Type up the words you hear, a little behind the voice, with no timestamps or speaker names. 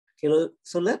Okay,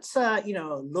 so let's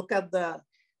look at the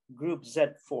group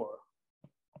Z4.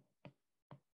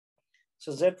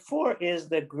 So Z4 is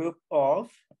the group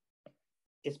of,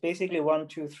 it's basically 1,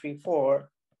 2, 3,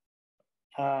 4.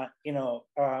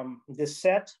 This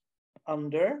set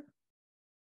under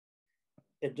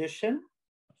addition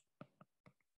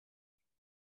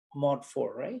mod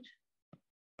 4, right?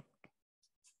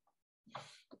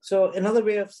 So another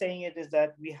way of saying it is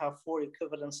that we have 4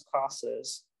 equivalence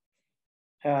classes,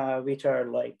 which are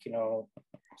like,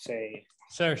 say.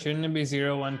 Sir, shouldn't it be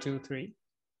 0, 1, 2, 3?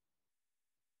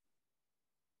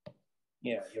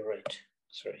 Yeah, you're right.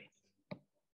 Sorry.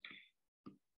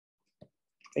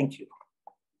 Thank you.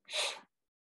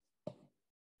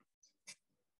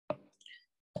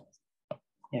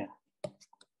 Yeah.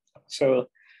 So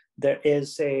there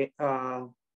is a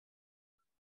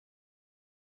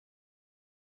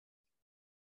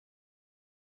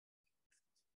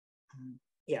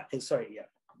sorry,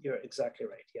 you're exactly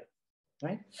right. Yeah,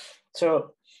 right.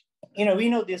 So, we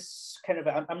know this kind of,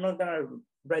 I'm not gonna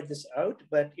write this out,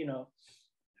 but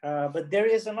but there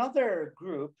is another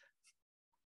group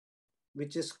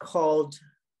which is called,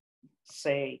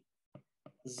 say,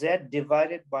 Z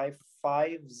divided by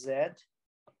 5Z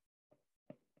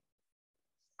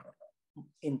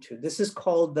into, this is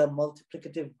called the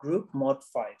multiplicative group mod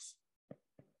 5.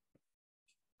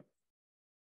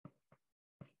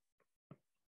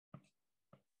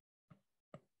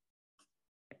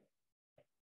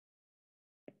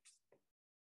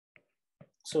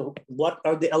 So what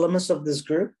are the elements of this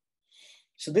group?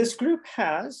 So this group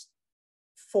has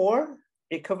 4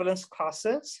 equivalence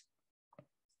classes,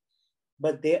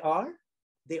 but they all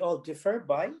differ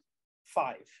by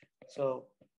 5. So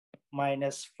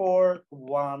 -4,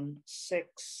 1,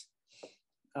 6,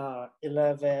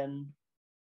 11,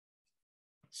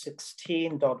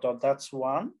 16, ... That's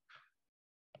 1.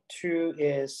 2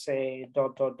 is, say, ...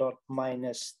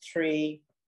 -3,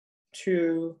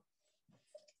 2,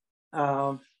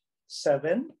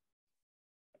 7,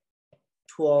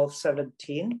 12,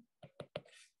 17.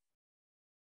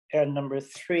 And number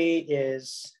 3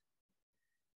 is ...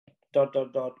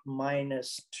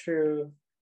 -2,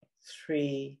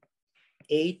 3,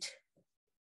 8,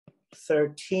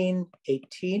 13,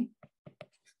 18.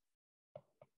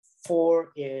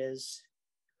 4 is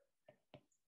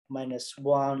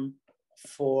 -1,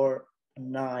 4,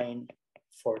 9,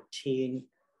 14,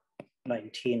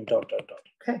 19, ...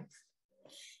 Okay.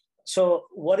 So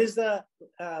what is the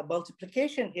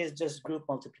multiplication? Is just group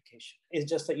multiplication. It's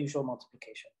just the usual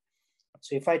multiplication.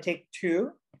 So if I take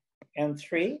 2 and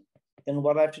 3, then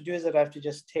what I have to do is that I have to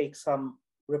just take some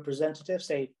representative.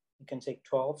 Say you can take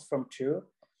 12 from 2.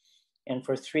 And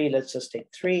for 3, let's just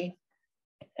take 3.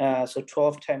 So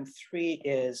 12 times 3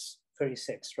 is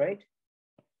 36, right?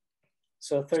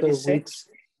 So 36.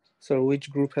 So which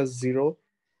group has 0?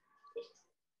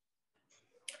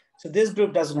 So this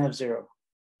group doesn't have 0.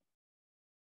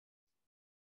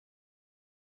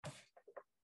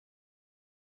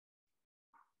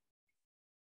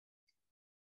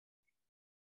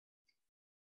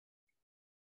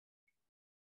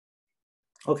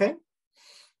 Okay.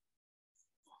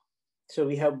 So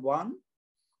we have 1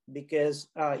 because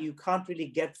you can't really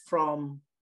get from,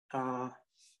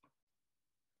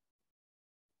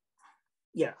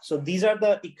 so these are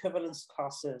the equivalence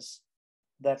classes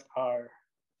that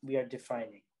we are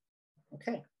defining.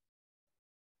 Okay.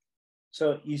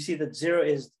 So you see that 0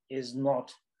 is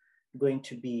not going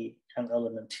to be an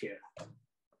element here.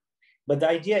 But the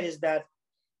idea is that,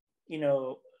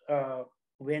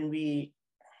 when we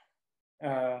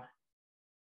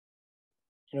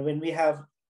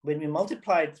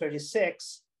multiplied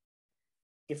 36,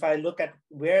 if I look at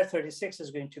where 36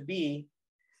 is going to be,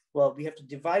 well, we have to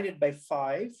divide it by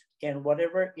 5, and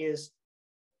whatever is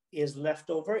left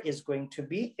over is going to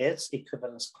be its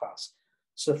equivalence class.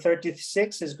 So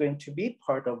 36 is going to be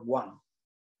part of 1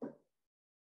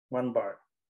 bar,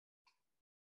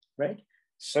 right?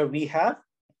 So we have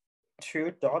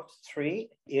 2.3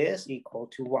 is equal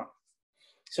to 1.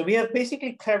 So we have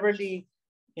basically cleverly,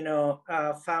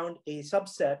 found a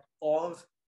subset of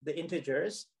the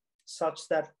integers such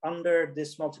that under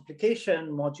this multiplication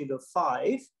modulo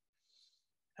 5,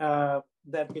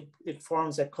 that it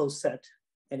forms a closed set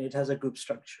and it has a group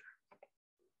structure.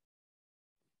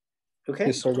 Okay.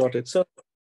 Yes, I got it. So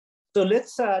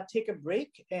let's take a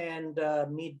break and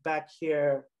meet back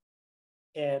here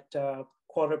at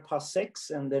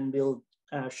 6:15, and then we'll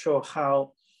show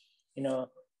how,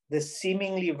 the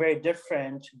seemingly very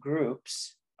different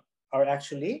groups are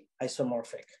actually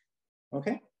isomorphic.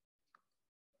 Okay.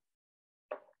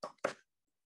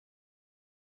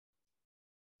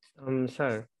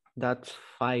 Sir, That's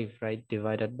 5, right?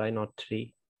 Divided by not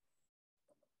 3.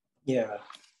 Yeah,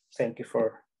 thank you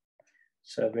for,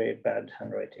 it's a very bad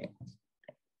handwriting.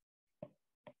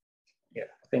 Yeah,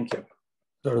 thank you.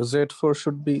 So Z4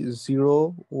 should be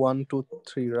 0, 1, 2,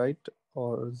 3, right?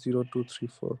 Or 0, 2, 3,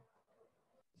 4.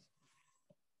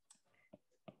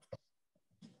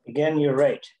 Again, you're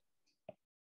right.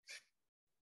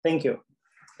 Thank you.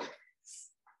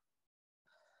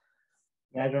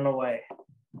 I don't know why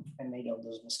I made all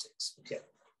those mistakes. Okay.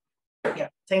 Yeah,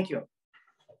 thank you.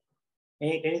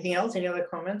 Anything else? Any other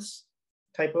comments?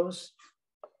 Typos?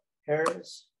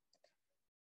 Errors?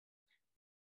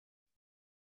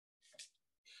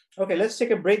 Okay, let's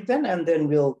take a break then, and then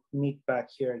we'll meet back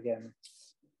here again.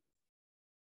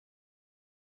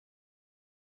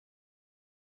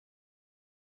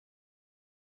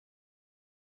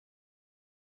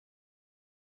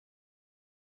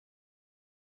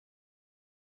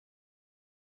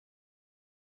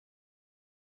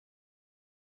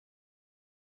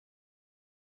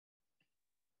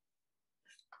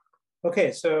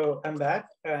 Okay, so I'm back.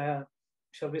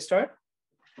 Shall we start?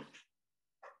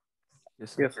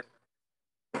 Yes.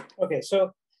 Okay,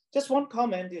 so just one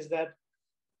comment is that,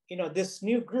 this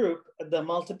new group, the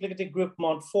multiplicative group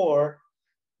mod 4,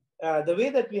 the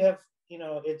way that we have,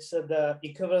 it's the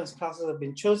equivalence classes have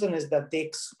been chosen is that they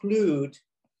exclude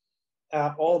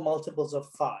all multiples of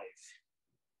 5.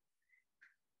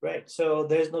 Right, so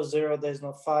there's no 0, there's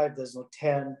no 5, there's no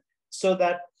 10, so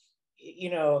that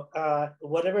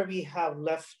whatever we have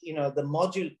left, the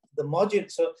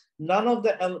module, so none of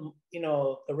the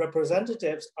the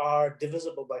representatives are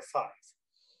divisible by 5.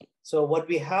 So what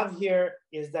we have here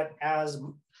is that as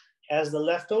the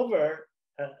leftover,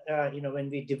 when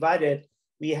we divide it,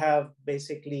 we have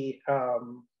basically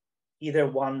either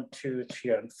 1, 2,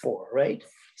 3, and 4, right?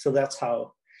 So that's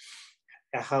how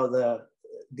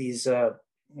these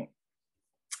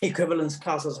equivalence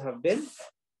classes have been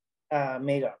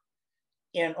made up.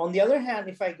 And on the other hand,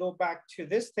 if I go back to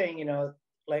this thing,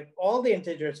 like all the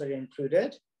integers are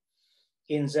included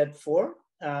in Z4,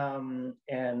 and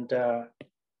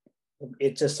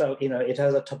it just it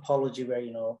has a topology where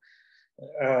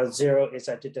 0 is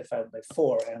identified by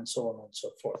 4, and so on and so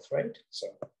forth, right? So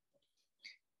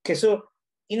okay, so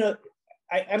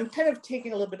I'm kind of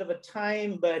taking a little bit of a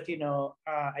time, but I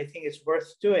think it's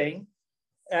worth doing.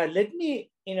 Let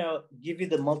me give you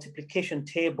the multiplication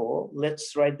table.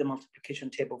 Let's write the multiplication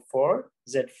table for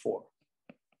Z4.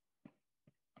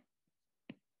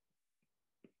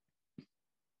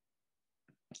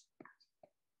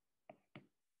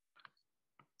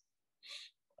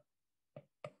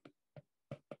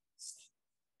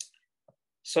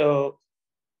 So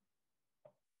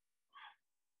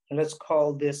let's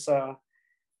call this, so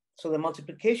the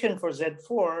multiplication for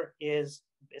Z4 is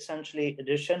essentially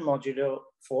addition modulo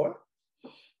 4.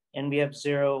 And we have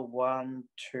 0, 1,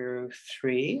 2,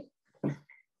 3.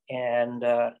 And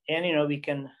we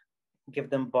can give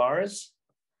them bars,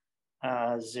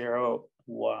 0,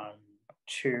 1,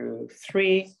 2,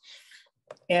 3.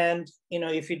 And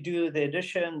if you do the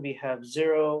addition, we have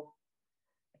 0,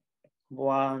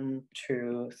 1,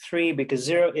 2, 3, because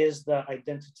 0 is the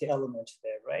identity element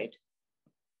there, right?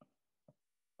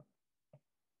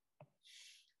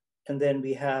 And then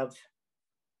we have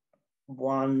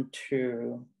 1,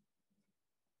 2,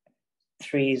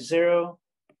 3, 0,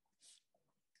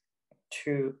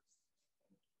 2,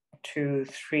 2,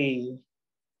 3,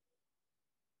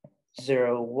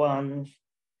 0, 1,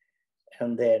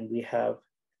 and then we have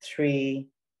 3,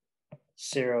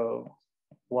 0,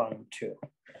 1, 2.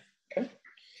 Okay,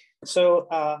 so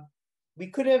we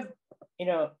could have,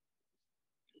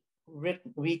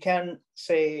 we can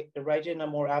say write in a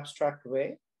more abstract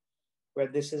way, where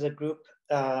this is a group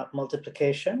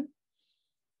multiplication,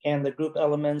 and the group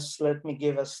elements, let me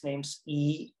give us names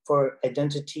E for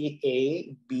identity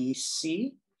A, B,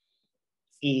 C,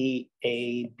 E,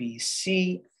 A, B,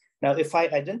 C. Now, if I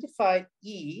identify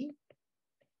E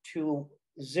to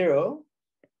 0,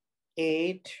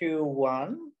 A to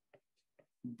 1,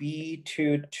 B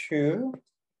to 2,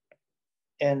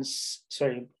 and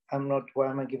sorry, why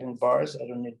am I giving bars? I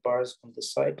don't need bars on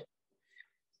this side.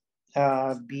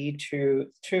 B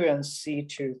to 2 and C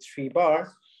to 3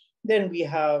 bar. Then we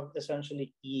have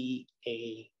essentially E,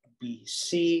 A, B,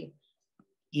 C,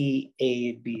 E,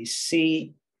 A, B,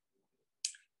 C.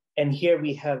 And here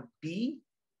we have B,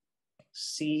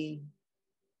 C,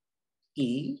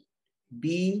 E,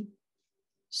 B,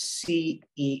 C,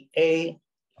 E, A,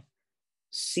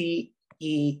 C,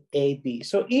 E, A, B.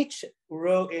 So each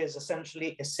row is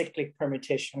essentially a cyclic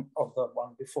permutation of the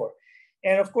one before.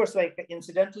 And of course, like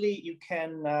incidentally, you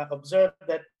can observe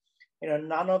that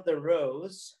none of the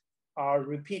rows are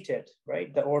repeated,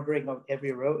 right? The ordering of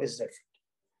every row is different.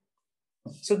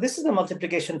 So this is the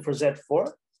multiplication for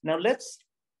Z4. Now let's,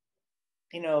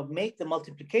 make the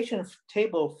multiplication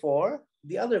table for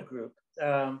the other group.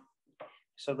 So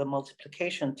the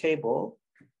multiplication table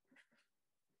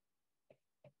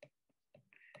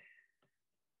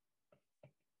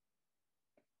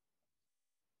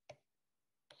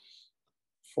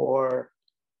for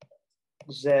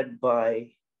Z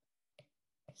by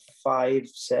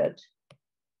 5Z.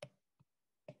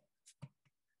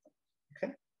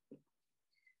 Okay.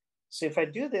 So if I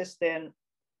do this, then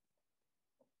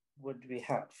what do we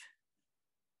have?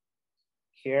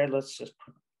 Here, let's just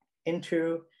put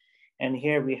into, and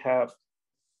here we have,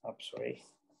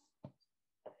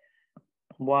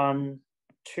 1,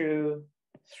 2,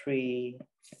 3,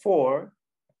 4.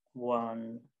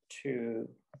 1, 2,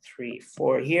 3,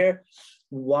 4. Here,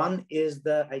 1 is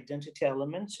the identity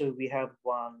element. So we have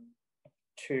 1,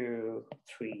 2,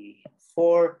 3,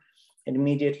 4. And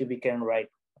immediately we can write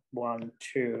 1,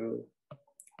 2,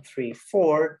 3,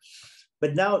 4.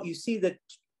 But now you see that,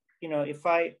 if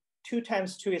 2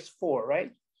 times 2 is 4,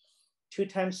 right? 2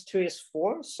 times 2 is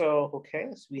 4. So,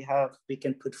 okay, so we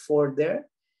can put 4 there.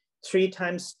 3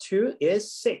 times 2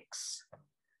 is 6.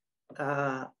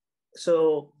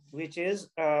 So, which is,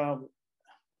 yeah,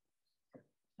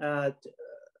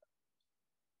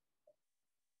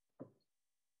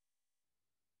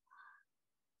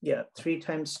 3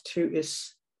 times 2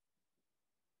 is,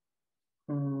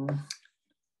 okay,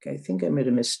 I think I made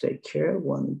a mistake here.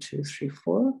 1, 2, 3,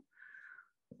 4.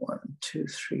 1, 2,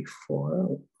 3,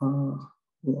 4.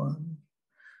 1.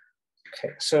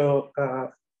 Okay, so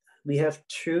we have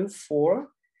 2, 4.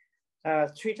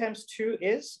 3 times 2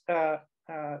 is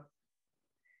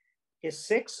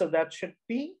 6, so that should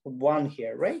be 1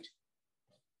 here, right?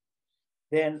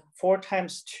 Then 4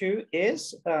 times 2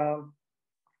 is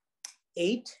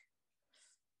 8,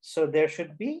 so there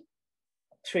should be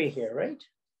 3 here, right?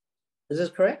 Is this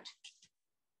correct?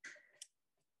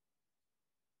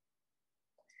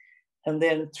 And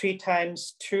then 3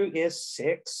 times 2 is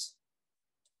 6,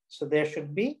 so there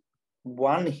should be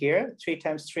 1 here. 3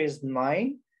 times 3 is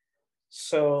 9,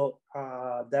 so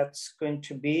that's going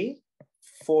to be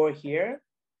 4 here.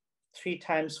 3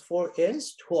 times 4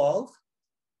 is 12.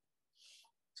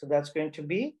 So that's going to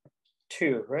be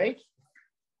 2, right?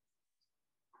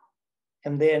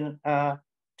 And then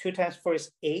 2 times 4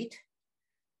 is 8.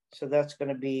 So that's going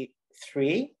to be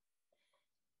 3.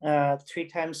 3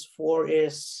 times 4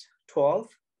 is 12.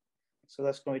 So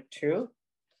that's going to be 2.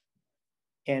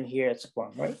 And here it's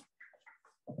 1, right?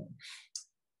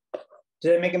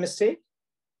 Did I make a mistake?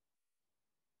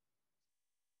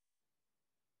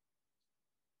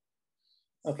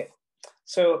 Okay,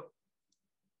 so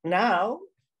now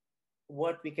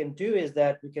what we can do is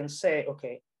that we can say,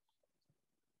 okay,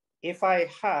 if I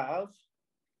have,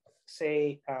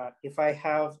 say, if I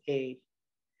have a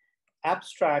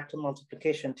abstract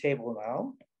multiplication table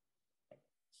now,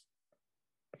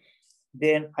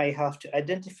 then I have to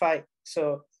identify,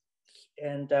 so,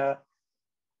 and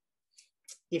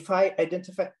if I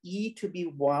identify E to be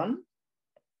 1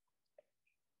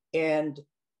 and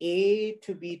A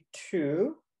to be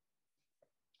 2,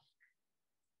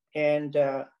 and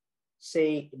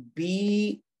say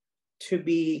B to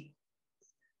be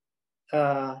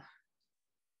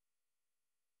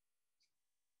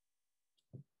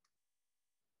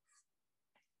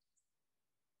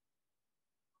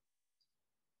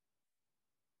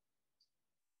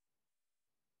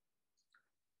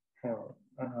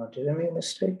did I make a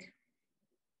mistake?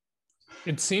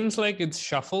 It seems like it's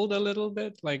shuffled a little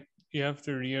bit, like you have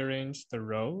to rearrange the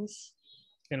rows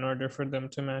in order for them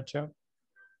to match up.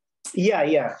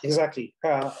 Yeah, exactly.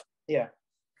 Yeah.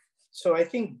 So I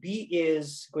think B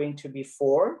is going to be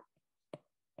 4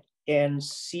 and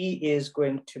C is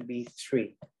going to be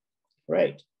 3,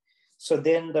 right? So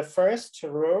then the first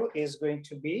row is going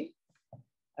to be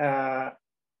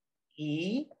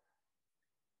E,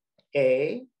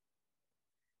 A,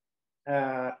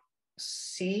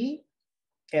 C,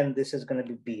 and this is going to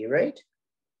be B, right?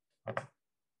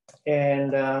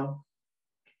 And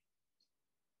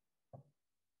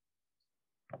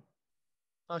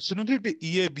shouldn't it be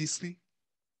EABC?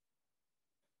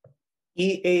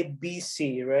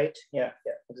 EABC, right? Yeah,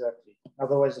 exactly.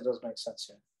 Otherwise, it doesn't make sense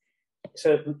here.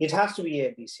 So it has to be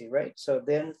EABC, right? So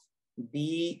then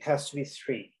B has to be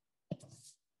 3,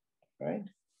 right?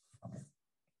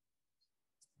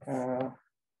 I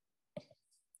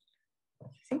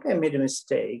think I made a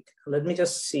mistake. Let me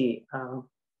just see.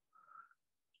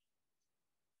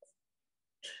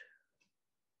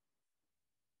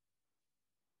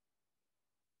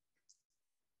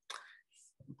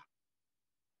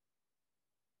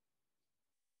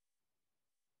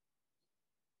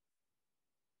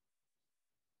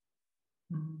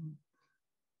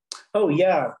 Oh,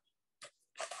 yeah.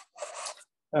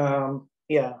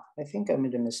 Yeah, I think I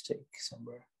made a mistake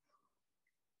somewhere.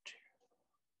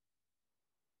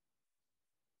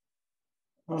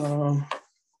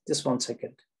 Just 1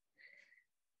 second.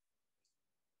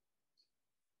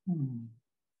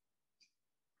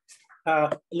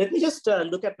 Let me just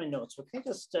look at my notes, okay?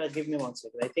 Just give me 1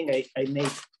 second. I think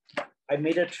I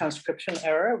made a transcription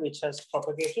error which has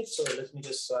propagated. So let me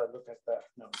just look at the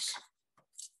notes.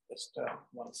 Just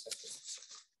 1 second.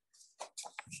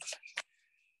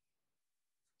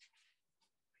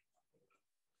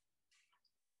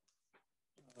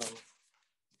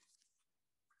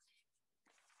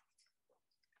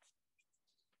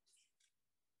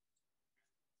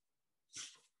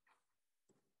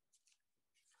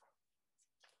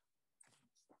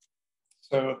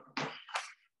 So,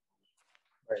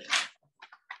 right.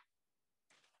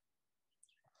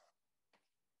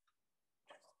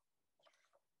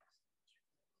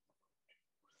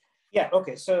 Yeah,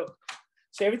 okay, so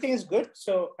everything is good.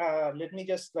 So let me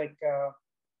just I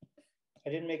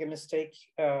didn't make a mistake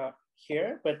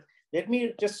here, but let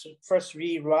me just first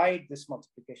rewrite this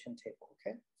multiplication table,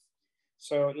 okay?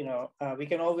 So, we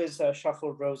can always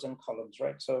shuffle rows and columns,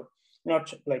 right? So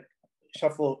not like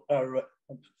shuffle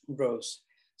rows.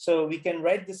 So we can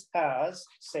write this as,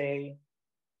 say,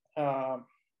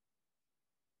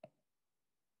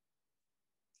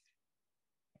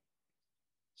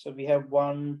 so we have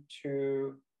 1,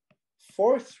 2,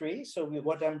 4, 3. So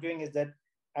what I'm doing is that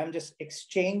I'm just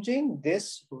exchanging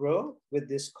this row with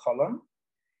this column.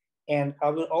 And I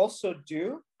will also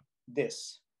do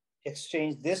this,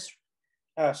 exchange this,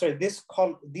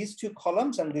 these 2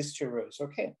 columns and these 2 rows,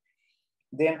 okay?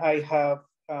 Then I have,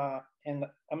 and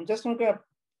I'm just not gonna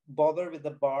bother with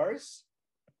the bars.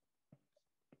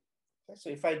 Okay, so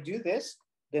if I do this,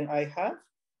 then I have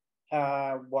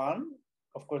 1,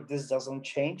 of course, this doesn't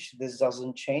change, this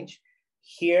doesn't change.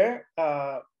 Here,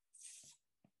 4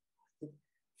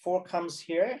 comes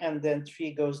here, and then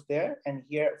 3 goes there. And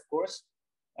here, of course,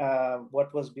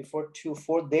 what was before 2,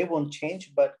 4, they won't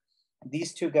change, but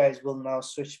these 2 guys will now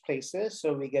switch places.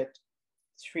 So we get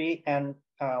 3 and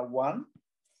 1.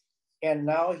 And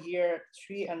now here,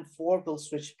 3 and 4 will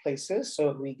switch places.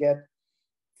 So we get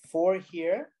 4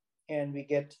 here, and we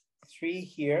get 3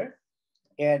 here.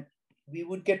 And we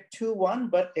would get 2, 1,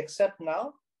 but except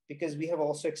now, because we have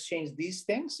also exchanged these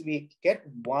things, we get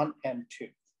 1 and 2.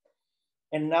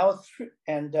 And now,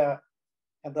 and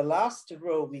the last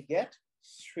row, we get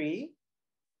 3,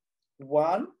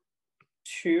 1,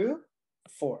 2,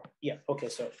 4. Yeah, okay,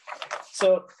 so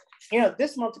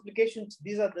this multiplication,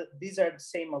 these are the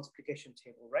same multiplication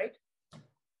table, right?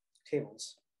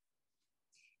 Tables.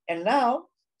 And now,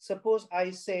 suppose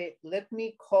I say, let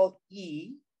me call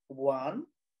E 1,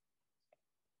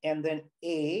 and then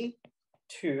A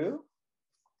 2,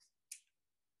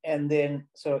 and then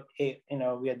so A,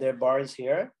 we have their bars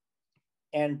here,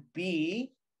 and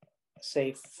B,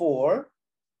 say 4,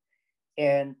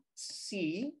 and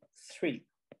C 3.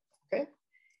 Okay,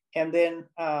 and then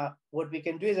what we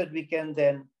can do is that we can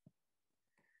then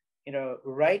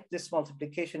write this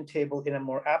multiplication table in a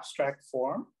more abstract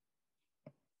form.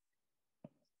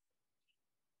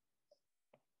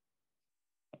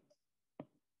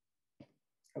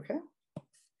 Okay,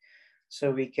 so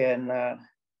we can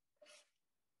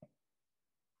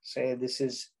say this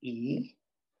is E,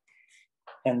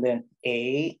 and then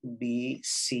A, B,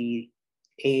 C,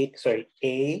 A,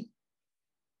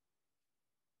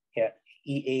 yeah,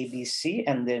 E, A, B, C,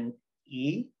 and then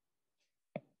E.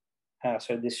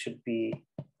 So this should be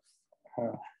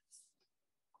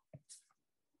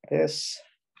this,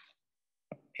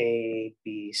 A,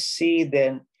 B, C,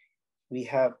 then we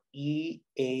have E,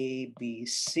 A, B,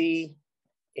 C,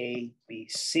 A, B,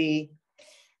 C,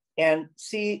 and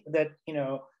see that,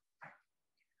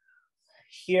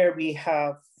 here we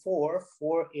have 4,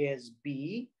 4 is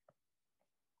B,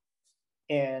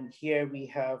 and here we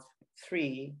have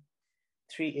 3,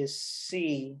 3 is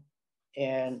C,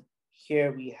 and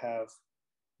here we have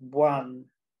 1,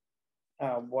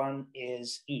 1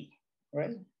 is E,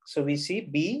 right? So we see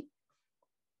B,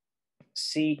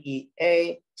 C, E,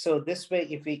 A. So this way,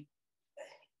 if we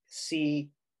C,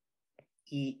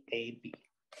 E, A, B.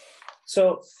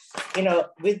 So,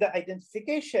 with the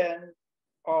identification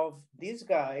of these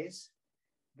guys,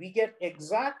 we get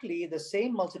exactly the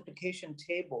same multiplication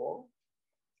table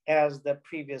as the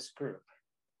previous group.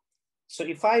 So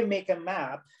if I make a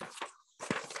map,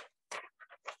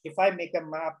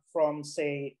 from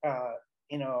say, a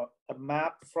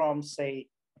map from say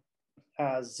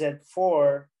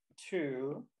Z4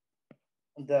 to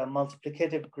the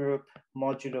multiplicative group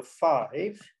modulo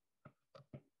 5,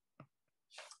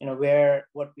 where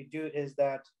what we do is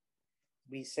that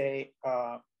we say,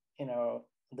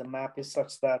 the map is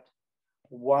such that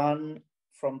one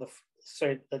from the,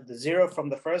 the 0 from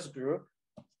the first group,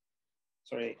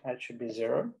 sorry, that should be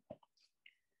 0.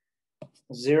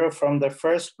 0 from the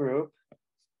first group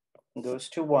goes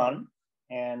to 1,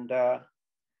 and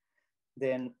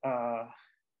then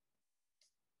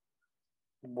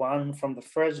 1 from the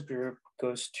first group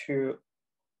goes to,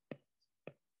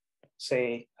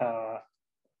 say,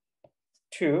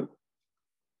 2,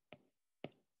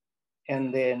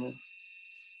 and then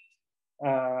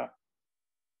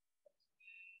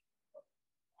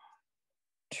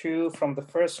 2 from the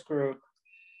first group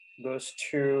goes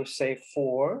to, say,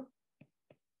 4,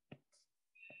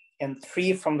 and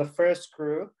 3 from the first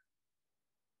group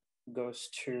goes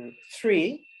to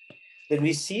 3, then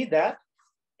we see that,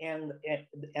 and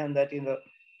that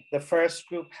the first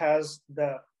group has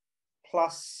the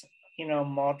plus,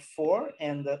 mod 4,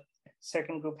 and the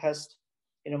second group has,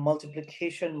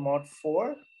 multiplication mod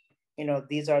 4.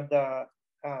 These are the,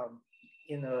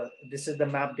 this is the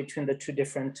map between the two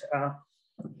different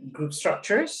group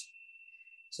structures.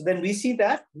 So then we see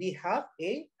that we have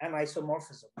an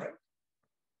isomorphism, right?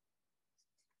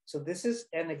 So this is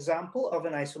an example of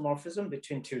an isomorphism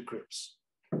between two groups.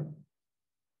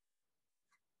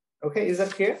 Okay, is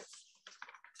that clear?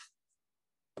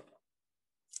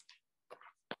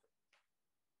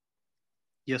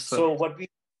 Yes, sir.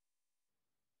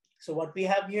 So what we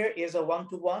have here is a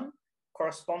one-to-one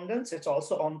correspondence. It's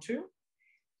also onto,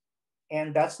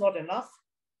 and that's not enough.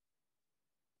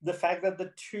 The fact that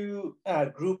the two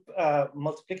group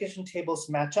multiplication tables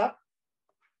match up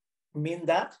mean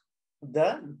that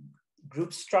the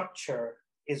group structure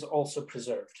is also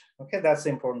preserved. Okay, that's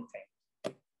the important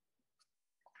thing.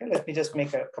 Okay, let me just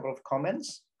make a couple of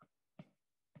comments.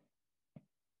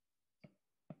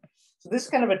 So this is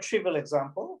kind of a trivial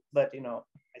example, but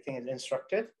I think it's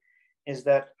instructive, is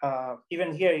that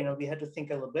even here, we had to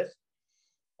think a little bit.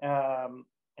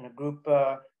 In a group,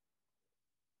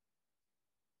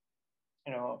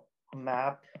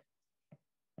 map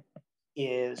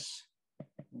is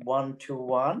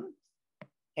one-to-one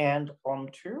and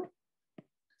onto.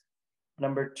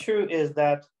 Number 2 is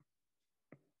that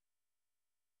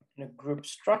in a group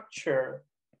structure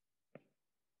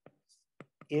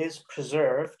is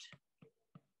preserved.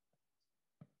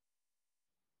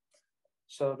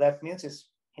 So that means it's,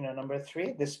 number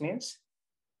 3, this means,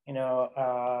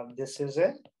 this is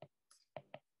a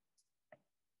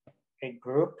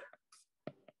group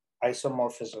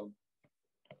isomorphism.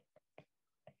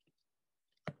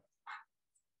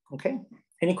 Okay,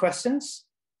 any questions?